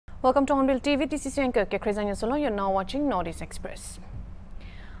Welcome to HornbillTV. This is anchor Kekrizanya Solo. You're now watching Northeast Express.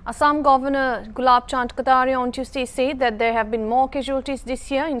 Assam Governor Gulab Chand Kataria on Tuesday said that there have been more casualties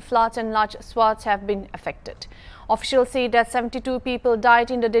this year in floods and large swaths have been affected. Officials say that 72 people died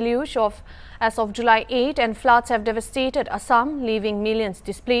in the deluge as of July 8 and floods have devastated Assam, leaving millions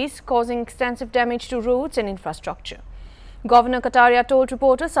displaced, causing extensive damage to roads and infrastructure. Governor Kataria told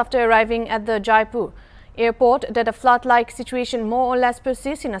reporters after arriving at the Jaipur airport that a flood-like situation more or less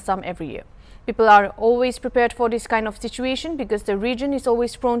persists in Assam every year. People are always prepared for this kind of situation because the region is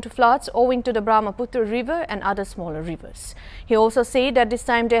always prone to floods owing to the Brahmaputra river and other smaller rivers. He also said that this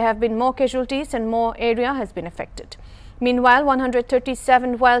time there have been more casualties and more area has been affected. Meanwhile,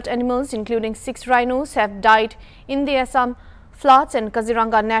 137 wild animals including 6 rhinos have died in the Assam floods and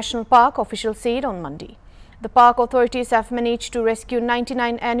Kaziranga National Park, officials said on Monday. The park authorities have managed to rescue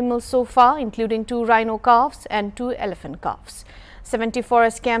 99 animals so far, including 2 rhino calves and 2 elephant calves. 70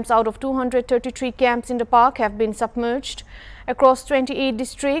 forest camps out of 233 camps in the park have been submerged. Across 28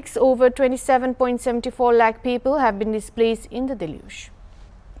 districts, over 27.74 lakh people have been displaced in the deluge.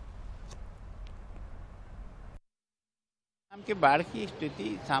 की बाढ़ की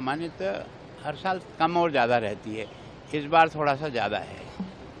स्थिति सामान्यतः हर साल कम और ज़्यादा रहती है। इस बार थोड़ा सा ज़्यादा है।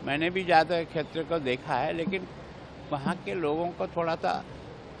 मैंने भी ज़्यादा क्षेत्र को देखा है, लेकिन वहाँ के लोगों को थोड़ा सा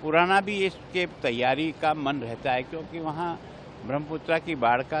पुराना भी इसके तैयारी का मन रहता है, क्योंकि वहाँ ब्रह्मपुत्र की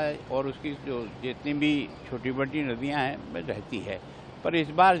बाढ़ का और उसकी जो जितनी भी छोटी बड़ी नदियाँ हैं वह रहती है। पर इस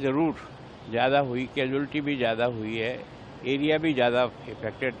बार ज़रूर ज़्यादा हुई, कैजुअल्टी भी ज़्यादा हुई है, एरिया भी ज़्यादा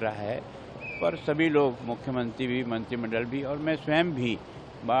इफेक्टेड रहा है। पर सभी लोग, मुख्यमंत्री भी, मंत्रिमंडल भी और मैं स्वयं भी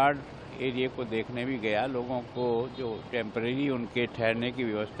बाढ़ एरिया को देखने भी गया। लोगों को जो टेम्परेरी उनके ठहरने की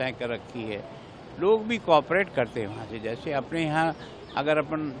व्यवस्थाएं कर रखी है, लोग भी कोऑपरेट करते हैं वहाँ से। जैसे अपने यहाँ अगर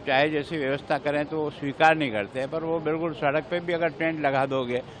अपन चाहे जैसे व्यवस्था करें तो स्वीकार नहीं करते हैं, पर वो बिल्कुल सड़क पे भी अगर टेंट लगा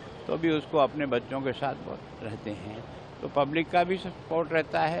दोगे तो भी उसको अपने बच्चों के साथ रहते हैं। तो पब्लिक का भी सपोर्ट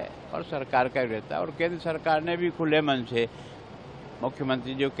रहता है और सरकार का भी रहता है। और केंद्र सरकार ने भी खुले मन से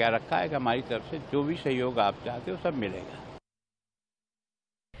मुख्यमंत्री जो कह रखा है कि हमारी तरफ से जो भी सहयोग आप चाहते हो सब मिलेगा।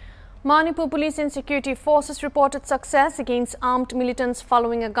 Manipur Police and Security Forces reported success against armed militants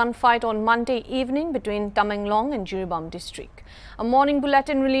following a gunfight on Monday evening between Tamenglong and Jiribam district. A morning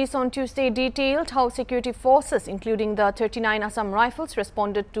bulletin released on Tuesday detailed how security forces, including the 39 Assam Rifles,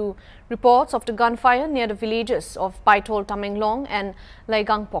 responded to reports of the gunfire near the villages of Paitol Tamenglong and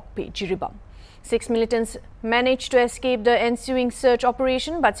Laigangpokpe, Jiribam. 6 militants managed to escape the ensuing search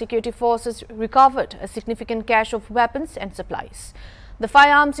operation, but security forces recovered a significant cache of weapons and supplies. The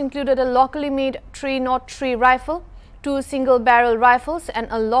firearms included a locally made 303 rifle, 2 single-barrel rifles and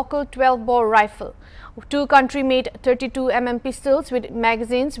a local 12-bore rifle. 2 country-made 32 mm pistols with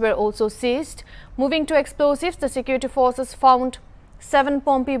magazines were also seized. Moving to explosives, the security forces found 7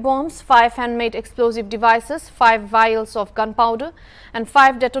 Pompi bombs, 5 handmade explosive devices, 5 vials of gunpowder and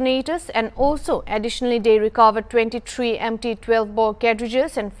 5 detonators, and also additionally they recovered 23 empty 12-bore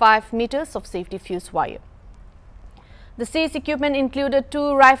cartridges and 5 meters of safety fuse wire. The seized equipment included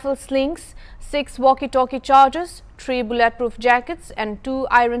 2 rifle slings, 6 walkie-talkie chargers, 3 bulletproof jackets and 2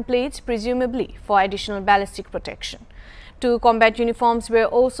 iron plates, presumably for additional ballistic protection. 2 combat uniforms were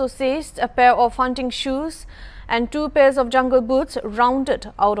also seized, a pair of hunting shoes and 2 pairs of jungle boots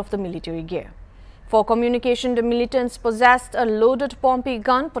rounded out of the military gear. For communication, the militants possessed a loaded Pompi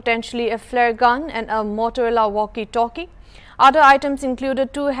gun, potentially a flare gun and a Motorola walkie-talkie. Other items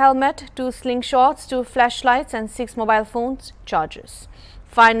included 2 helmets, 2 slingshots, 2 flashlights and 6 mobile phones chargers.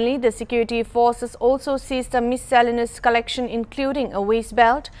 Finally, the security forces also seized a miscellaneous collection including a waist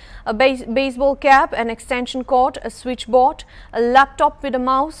belt, a baseball cap, an extension cord, a switchboard, a laptop with a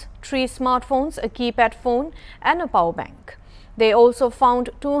mouse, 3 smartphones, a keypad phone and a power bank. They also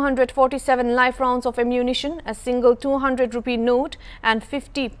found 247 live rounds of ammunition, a single 200 rupee note and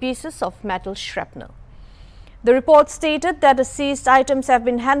 50 pieces of metal shrapnel. The report stated that the seized items have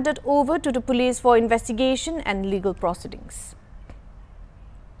been handed over to the police for investigation and legal proceedings.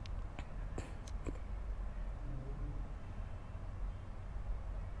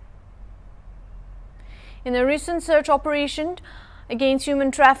 In a recent search operation against human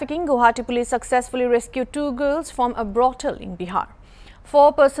trafficking, Guwahati police successfully rescued 2 girls from a brothel in Bihar.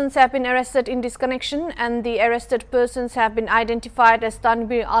 4 persons have been arrested in this connection, and the arrested persons have been identified as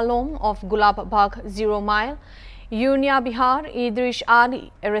Tanbir Alom of Gulab Bagh 0 Mile, Yunia Bihar, Idrish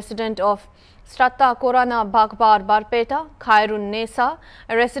Ali, a resident of Strata Korana Baghbar Barpeta, Khairun Nesa,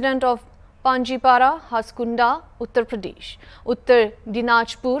 a resident of Panjipara, Haskunda, Uttar Pradesh, Uttar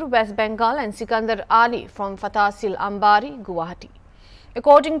Dinajpur, West Bengal and Sikandar Ali from Fatasil Ambari, Guwahati.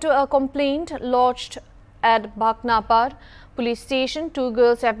 According to a complaint lodged at Bhaknapar police station, 2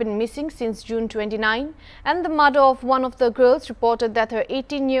 girls have been missing since June 29, and the mother of one of the girls reported that her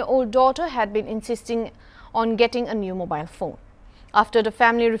 18-year-old daughter had been insisting on getting a new mobile phone. After the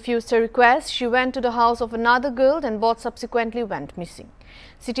family refused her request, she went to the house of another girl and both subsequently went missing.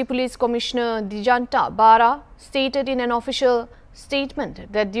 City Police Commissioner Dijanta Bara stated in an official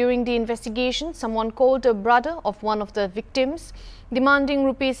statement that during the investigation, someone called a brother of one of the victims, demanding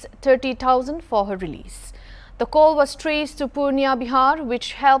Rs 30,000 for her release. The call was traced to Purnia, Bihar,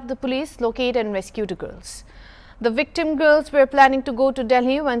 which helped the police locate and rescue the girls. The victim girls were planning to go to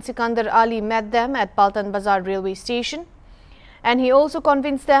Delhi when Sikandar Ali met them at Paltan Bazar railway station, and he also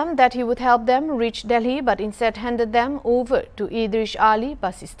convinced them that he would help them reach Delhi, but instead handed them over to Idrish Ali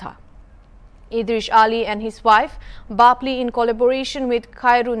Basistha. Idrish Ali and his wife, Bapli, in collaboration with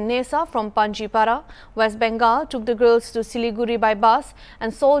Khairun Nesa from Panjipara, West Bengal, took the girls to Siliguri by bus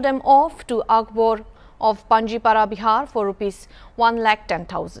and sold them off to Akbar of Panjipara, Bihar for Rs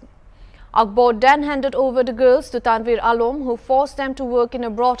 1,10,000. Akbar then handed over the girls to Tanvir Alom, who forced them to work in a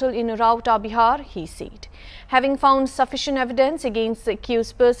brothel in Rauta, Bihar, he said. Having found sufficient evidence against the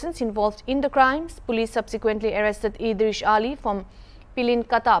accused persons involved in the crimes, police subsequently arrested Idrish Ali from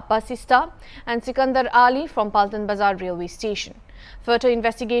Pilinkata, Basista, and Sikandar Ali from Paltan Bazar railway station. Further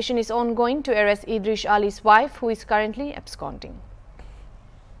investigation is ongoing to arrest Idrish Ali's wife, who is currently absconding.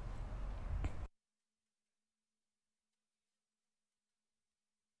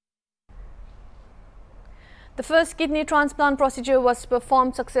 The first kidney transplant procedure was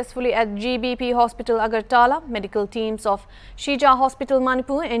performed successfully at GBP Hospital Agartala. Medical teams of Shija Hospital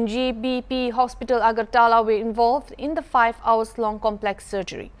Manipur and GBP Hospital Agartala were involved in the 5-hour-long complex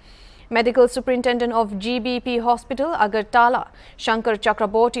surgery. Medical Superintendent of GBP Hospital Agartala, Shankar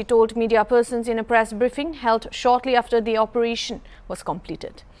Chakraborty, told media persons in a press briefing held shortly after the operation was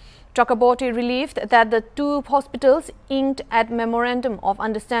completed. Chakraborty relieved that the two hospitals inked a memorandum of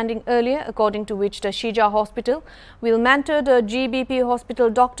understanding earlier, according to which the Shija Hospital will mentor the GBP Hospital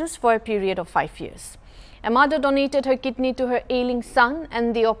doctors for a period of 5 years. A mother donated her kidney to her ailing son,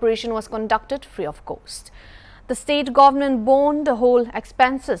 and the operation was conducted free of cost. The state government borne the whole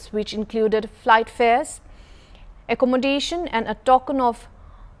expenses, which included flight fares, accommodation, and a token of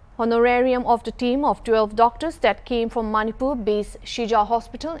honorarium of the team of 12 doctors that came from Manipur-based Shija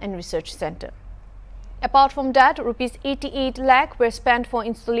Hospital and Research Center. Apart from that, Rs 88 lakh were spent for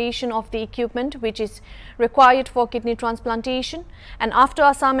installation of the equipment which is required for kidney transplantation. And after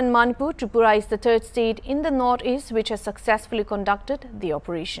Assam and Manipur, Tripura is the third state in the northeast which has successfully conducted the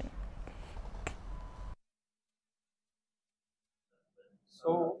operation.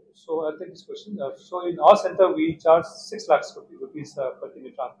 So I'll take this question. So in our center, we charge 6 lakhs rupees per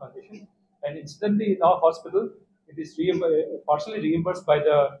kidney transplantation, and incidentally, in our hospital, it is partially reimbursed by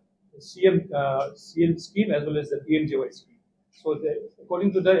the CM scheme as well as the PMJY scheme. So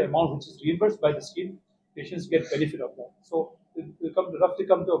according to the amount which is reimbursed by the scheme, patients get benefit of that. So it will roughly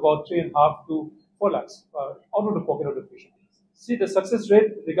come to about 3.5 to 4 lakhs out of the pocket of the patient. See, the success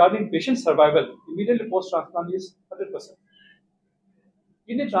rate regarding patient survival immediately post-transplant is 100%.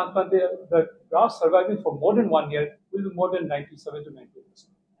 Kidney transplant, the graft surviving for more than 1 year will be more than 97 to 98%.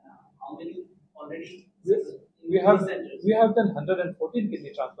 How many already? We have done 114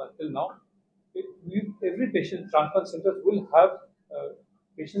 kidney transplants till now. Every patient transplant centers will have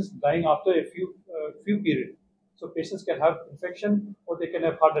patients dying after a few periods. So patients can have infection, or they can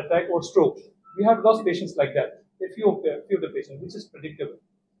have heart attack or stroke. We have lost patients like that. A few of the patients, which is predictable.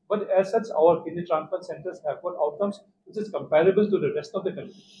 But as such, our kidney transplant centers have got outcomes which is comparable to the rest of the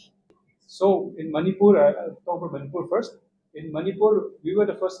country. So in Manipur, I'll talk about Manipur first. In Manipur, we were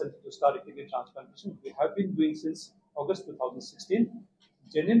the first center to start a kidney transplantation. We have been doing since August 2016.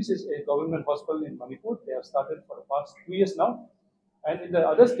 Jennings is a government hospital in Manipur. They have started for the past 2 years now. And in the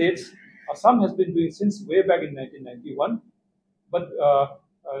other states, Assam has been doing since way back in 1991. But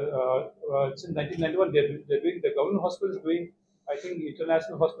since 1991, they're doing, the government hospital is doing, I think,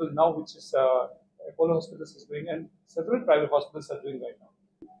 international hospital now, which is Apollo Hospitals is doing, and several private hospitals are doing right now.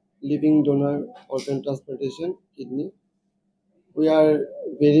 Living donor organ transplantation, kidney. We are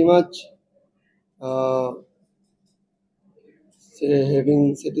very much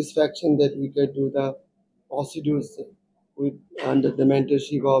having satisfaction that we can do the procedures under the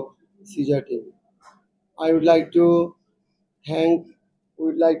mentorship of CISA team. I would like to thank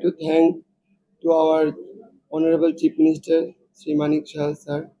to our Honorable Chief Minister Sri Manik Shah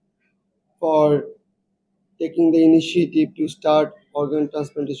sir for taking the initiative to start organ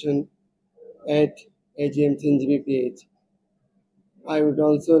transplantation at AGMC and GBPH. I would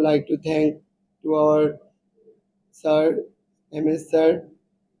also like to thank to our sir, MS sir,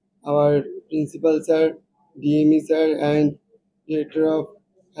 our principal sir, DME sir and Director of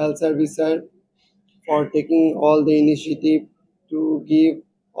Health Service sir for taking all the initiative to give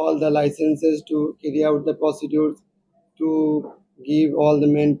all the licenses to carry out the procedures, to give all the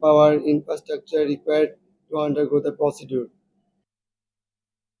manpower infrastructure required to undergo the procedure.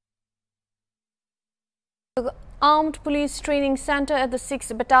 The Armed Police Training Centre at the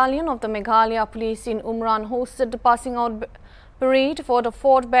 6th Battalion of the Meghalaya Police in Umran hosted the passing out parade for the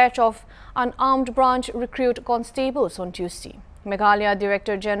 4th batch of unarmed branch recruit constables on Tuesday. Meghalaya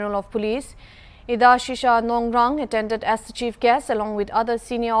Director General of Police Idashisha Nongrang attended as the chief guest along with other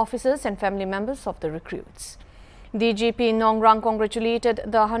senior officers and family members of the recruits. DGP Nongrang congratulated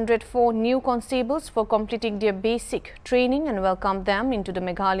the 104 new constables for completing their basic training and welcomed them into the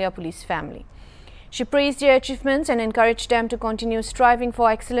Meghalaya Police family. She praised their achievements and encouraged them to continue striving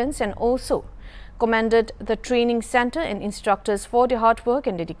for excellence and also commended the training centre and instructors for their hard work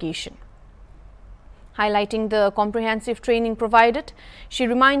and dedication. Highlighting the comprehensive training provided, she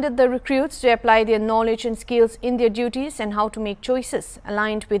reminded the recruits to apply their knowledge and skills in their duties and how to make choices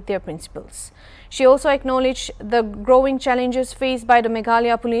aligned with their principles. She also acknowledged the growing challenges faced by the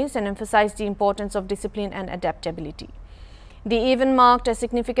Meghalaya Police and emphasized the importance of discipline and adaptability. The event marked a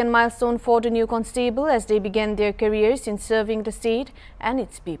significant milestone for the new constable as they began their careers in serving the state and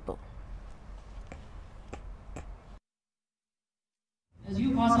its people. As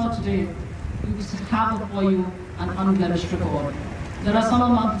you pass out today, you have before you an unblemished record. There are some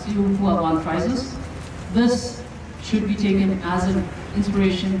amongst you who have won prizes. This should be taken as an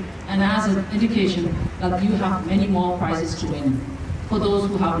inspiration and as an indication that you have many more prizes to win. For those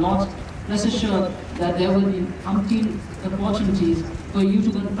who have not, rest assured that there will be umpteen opportunities for you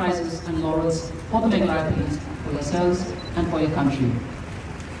to win prizes and laurels for the Meghalaya Police, for yourselves and for your country.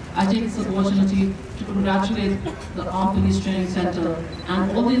 I take this opportunity to congratulate the Armed Police Training Centre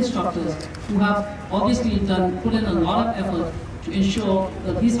and all the instructors who have obviously put in a lot of effort to ensure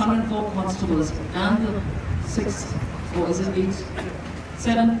that these 104 constables and the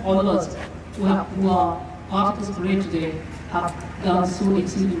 7 followers who are part of this parade today have done so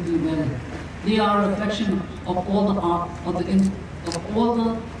exceedingly well. They are a reflection of all the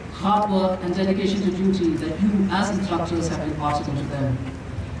hard work and dedication to duty that you as instructors have imparted into them.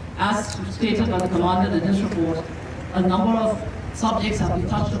 As stated by the Commander in his report, a number of subjects have been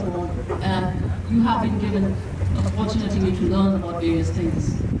touched upon and you have been given an opportunity to learn about various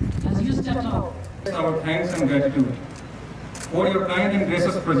things. As you stepped out, our thanks and gratitude for your kind and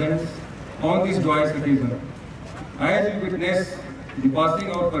gracious presence on this joyous occasion. As you witness the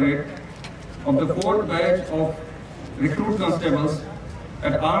passing out parade of the 4th batch of recruit constables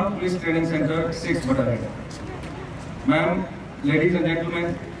at Armed Police Training Centre, 6th Battalion. Ma'am, ladies and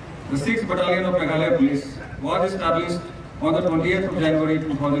gentlemen, the 6th Battalion of Meghalaya Police was established on the 20th of January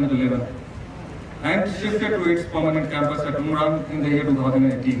 2011 and shifted to its permanent campus at Umran in the year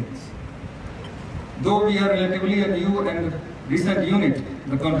 2018. Though we are relatively a new and recent unit,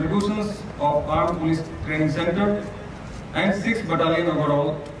 the contributions of Armed Police Training Centre and 6th Battalion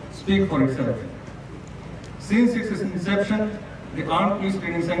overall speak for itself. Since its inception, the Armed Police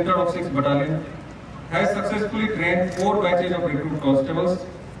Training Centre of 6th Battalion has successfully trained 4 batches of recruit constables,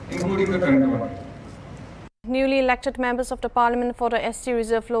 including the current one. Newly elected members of the Parliament for the SC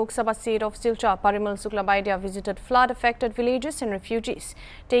Reserve Lok Sabha seat of Silchar, Parimal Suklabaidia visited flood-affected villages and refugees,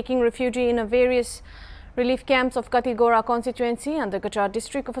 taking refuge in various relief camps of Katigora constituency and the Kachar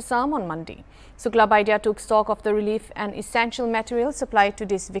district of Assam on Monday. Suklabaidia took stock of the relief and essential materials supplied to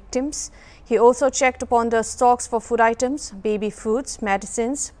these victims. He also checked upon the stocks for food items, baby foods,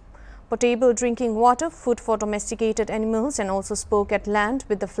 medicines, potable drinking water, food for domesticated animals, and also spoke at land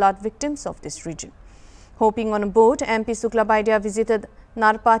with the flood victims of this region. Hopping on a boat, MP Suklabaidia visited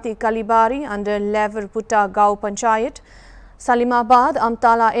Narpati Kalibari under Leverputta Gao Panchayat, Salimabad,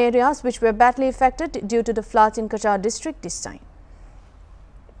 Amtala areas which were badly affected due to the floods in Kachar district this time.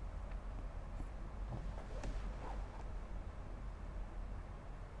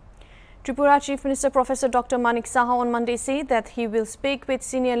 Tripura Chief Minister Professor Dr. Manik Saha on Monday said that he will speak with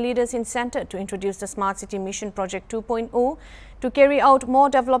senior leaders in centre to introduce the Smart City Mission Project 2.0 to carry out more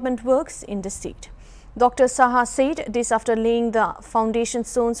development works in the state. Dr. Saha said this after laying the foundation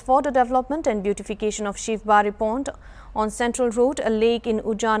stones for the development and beautification of Shivbari Pond on Central Road, a lake in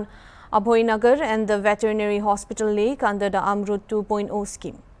Ujjan, Abhoynagar, and the veterinary hospital lake under the Amrut 2.0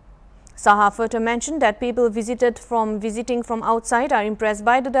 scheme. Saha further mentioned that people visiting from outside are impressed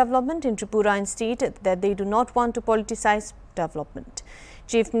by the development in Tripura and stated that they do not want to politicize development.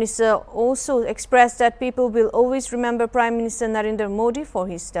 Chief Minister also expressed that people will always remember Prime Minister Narendra Modi for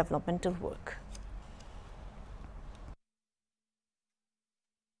his developmental work.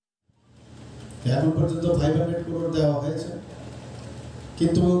 এখন পর্যন্ত 500 crore দেওয়া হয়েছে,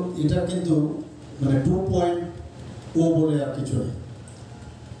 কিন্তু এটা কিন্তু মানে 2.0 বলে আর কিছু নেই।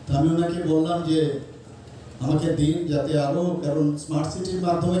 আমি ওনাকে বললাম যে আমাকে দিন, যাতে আরও, কারণ স্মার্ট সিটির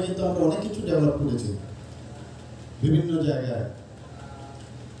মাধ্যমে কিন্তু আমরা অনেক কিছু ডেভেলপ করেছি বিভিন্ন জায়গায়।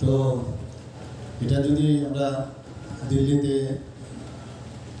 তো এটা যদি আমরা দিল্লিতে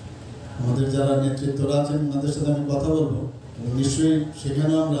আমাদের যারা নেতৃত্বরা আছেন ওনাদের সাথে আমি কথা বলবো, নিশ্চয়ই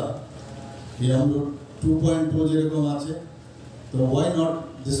সেখানেও আমরা এই আমরা 2.0 যেরকম আছে, তো why not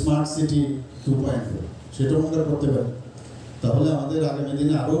the smart city 2.0 সেটাও আমরা করতে পারি। তাহলে আমাদের আগামী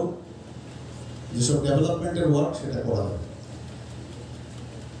দিনে আরও যেসব ডেভেলপমেন্টের ওয়ার্ক সেটা করা যাবে।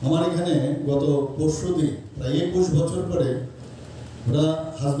 আমার এখানে গত পরশুদিন প্রায় 21 বছর পরে, ওরা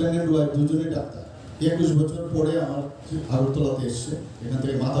হাজব্যান্ড অ্যান্ড ওয়াইফ দুজনেই ডাক্তার, 21 বছর পরে আমার আগরতলাতে এসছে, এখান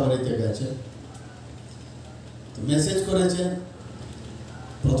থেকে মাতাবাড়িতে গেছে। তো মেসেজ করেছেন,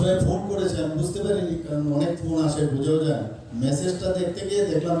 প্রথমে ফোন করেছে, আমি বুঝতে পারিনি, কারণ অনেক ফোন আসে বুঝেও যায়। মেসেজটা দেখতে গিয়ে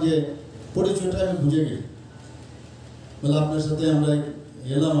দেখলাম যে পরিচয়টা আমি বুঝে গেছি। বলে আপনার সাথে আমরা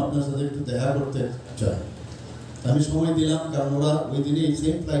এলাম, আপনার সাথে একটু দেখা করতে চাই। আমি সময় দিলাম, কারণ ওরা ওই দিনে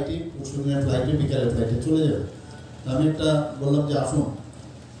সেম ফ্লাইটে, পরশুদিনের ফ্লাইটে, বিকালের ফ্লাইটে চলে যাবে। আমি একটা বললাম যে আসুন।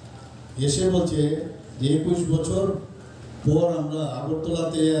 এসে বলছে যে 21 বছর পর আমরা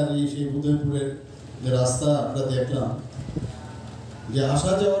আগরতলাতে আর এই সেই উদয়পুরের যে রাস্তা আমরা দেখলাম, যে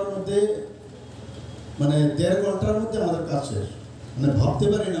আসা যাওয়ার মধ্যে মানে 1.5 ঘন্টার মধ্যে আমাদের কাজ শেষ, মানে ভাবতে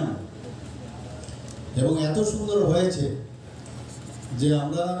পারি না। এবং এত সুন্দর হয়েছে যে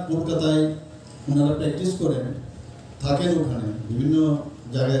আমরা কলকাতায়, ওনারা প্র্যাকটিস করেন, থাকেন ওখানে, বিভিন্ন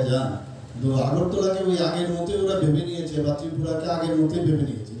জায়গায় যান, তো আগরতলাকে ওই আগের মতোই ওরা ভেবে নিয়েছে, বা ত্রিপুরাকে আগের মতোই ভেবে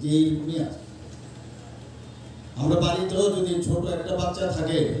নিয়েছে যে এইরকমই আছে। আমরা বাড়িতেও যদি ছোট একটা বাচ্চা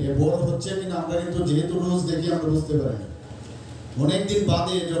থাকে, এ বড় হচ্ছে কিনা আমরা কিন্তু যেহেতু রোজ দেখি আমরা বুঝতে পারি না, অনেকদিন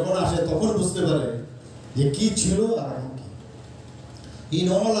বাদে যখন আসে তখন বুঝতে পারে যে কি ছিল আর এখন কি, in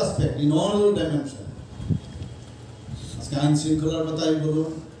all aspect, in all dimension. আজকে আইন শৃঙ্খলার কথাই বলুন,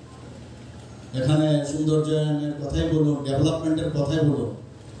 এখানে সৌন্দর্যায়নের কথাই বলুন, ডেভেলপমেন্টের কথাই বলুন,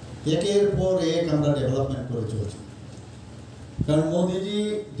 একের পর এক আমরা ডেভেলপমেন্ট করে চলছি। কারণ মোদিজি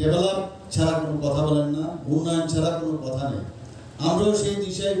ডেভেলপ ছাড়া কোনো কথা বলেন না, উন্নয়ন ছাড়া কোনো কথা নেই। আমরাও সেই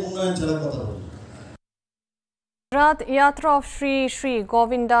দিশায় উন্নয়ন ছাড়া কথা বলি। Rath Yatra of Sri Sri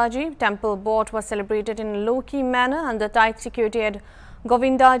Govindaji Temple Board was celebrated in a low-key manner under tight security at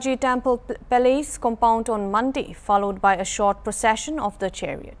Govindaji Temple Palace compound on Monday, followed by a short procession of the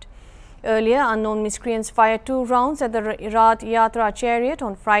chariot. Earlier, unknown miscreants fired 2 rounds at the Rath Yatra chariot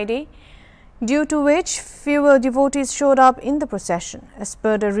on Friday, due to which fewer devotees showed up in the procession. As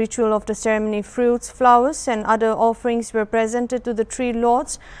per the ritual of the ceremony, fruits, flowers and other offerings were presented to the three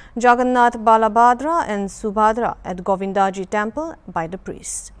lords, Jagannath, Balabhadra and Subhadra, at Govindaji temple by the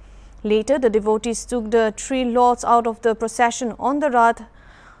priests. Later, the devotees took the three lords out of the procession on the Rath,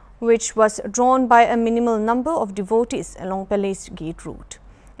 which was drawn by a minimal number of devotees along Palace Gate route.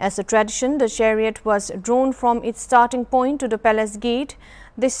 As a tradition, the chariot was drawn from its starting point to the Palace Gate.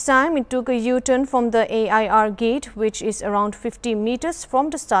 This time, it took a U-turn from the AIR gate, which is around 50 meters from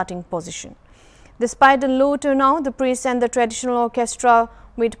the starting position. Despite the low turnout, the priests and the traditional orchestra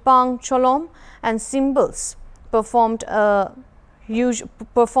with pang, cholom and cymbals performed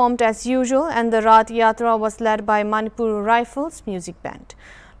as usual, and the Rath Yatra was led by Manipur Rifles Music Band.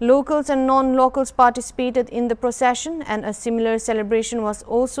 Locals and non-locals participated in the procession, and a similar celebration was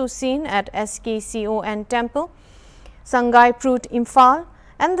also seen at SKCON Temple, Sangai Prut Imphal,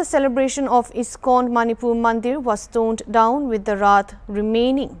 and the celebration of ISKCON Manipur Mandir was toned down with the Rath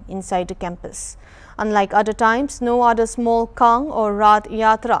remaining inside the campus. Unlike other times, no other small Kang or Rath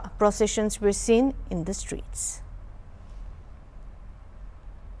Yatra processions were seen in the streets.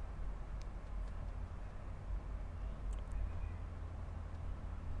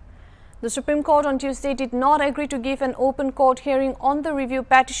 The Supreme Court on Tuesday did not agree to give an open court hearing on the review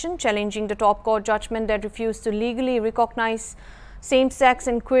petition challenging the top court judgment that refused to legally recognize same-sex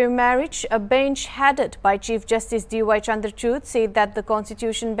and queer marriage. A bench headed by Chief Justice D.Y. Chandrachud said that the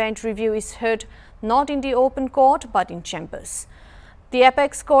Constitution Bench review is heard not in the open court but in chambers. The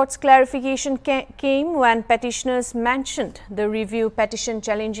apex court's clarification came when petitioners mentioned the review petition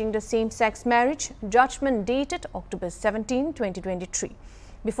challenging the same-sex marriage judgment dated October 17, 2023.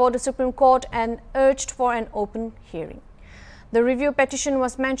 Before the Supreme Court and urged for an open hearing. The review petition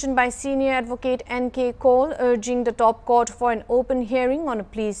was mentioned by senior advocate N.K. Cole, urging the top court for an open hearing on a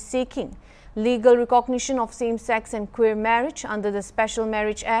plea seeking legal recognition of same-sex and queer marriage under the Special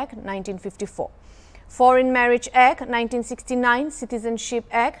Marriage Act 1954, Foreign Marriage Act 1969, Citizenship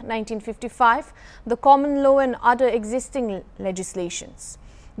Act 1955, the Common Law and other existing legislations.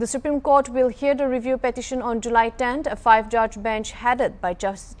 The Supreme Court will hear the review petition on July 10th. A 5-judge bench headed by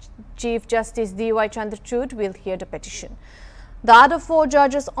Chief Justice D.Y. Chandrachud will hear the petition. The other 4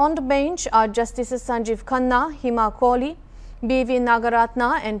 judges on the bench are Justices Sanjeev Khanna, Hima Kohli, B.V.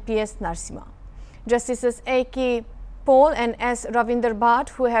 Nagaratna and P.S. Narasimha. Justices A.K. Paul and S. Ravinder Bhatt,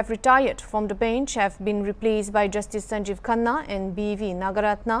 who have retired from the bench, have been replaced by Justice Sanjeev Khanna and B.V.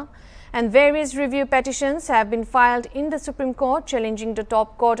 Nagaratna, and various review petitions have been filed in the Supreme Court challenging the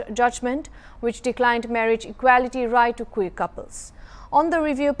top court judgment, which declined marriage equality right to queer couples. On the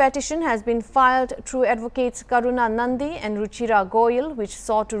review petition has been filed through advocates Karuna Nandi and Ruchira Goyal, which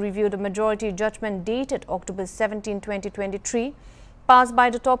sought to review the majority judgment dated October 17, 2023, passed by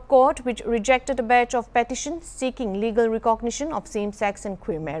the top court, which rejected a batch of petitions seeking legal recognition of same-sex and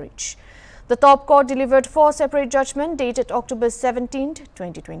queer marriage. The top court delivered 4 separate judgments dated October 17,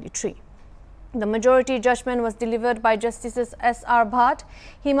 2023. The majority judgment was delivered by Justices S.R. Bhatt,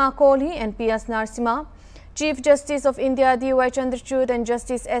 Hima Kohli and P.S. Narasimha. Chief Justice of India D.Y. Chandrachud and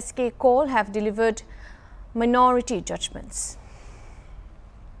Justice S.K. Kaul have delivered minority judgments.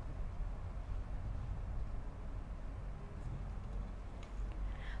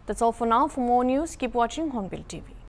 That's all for now. For more news, keep watching Hornbill TV.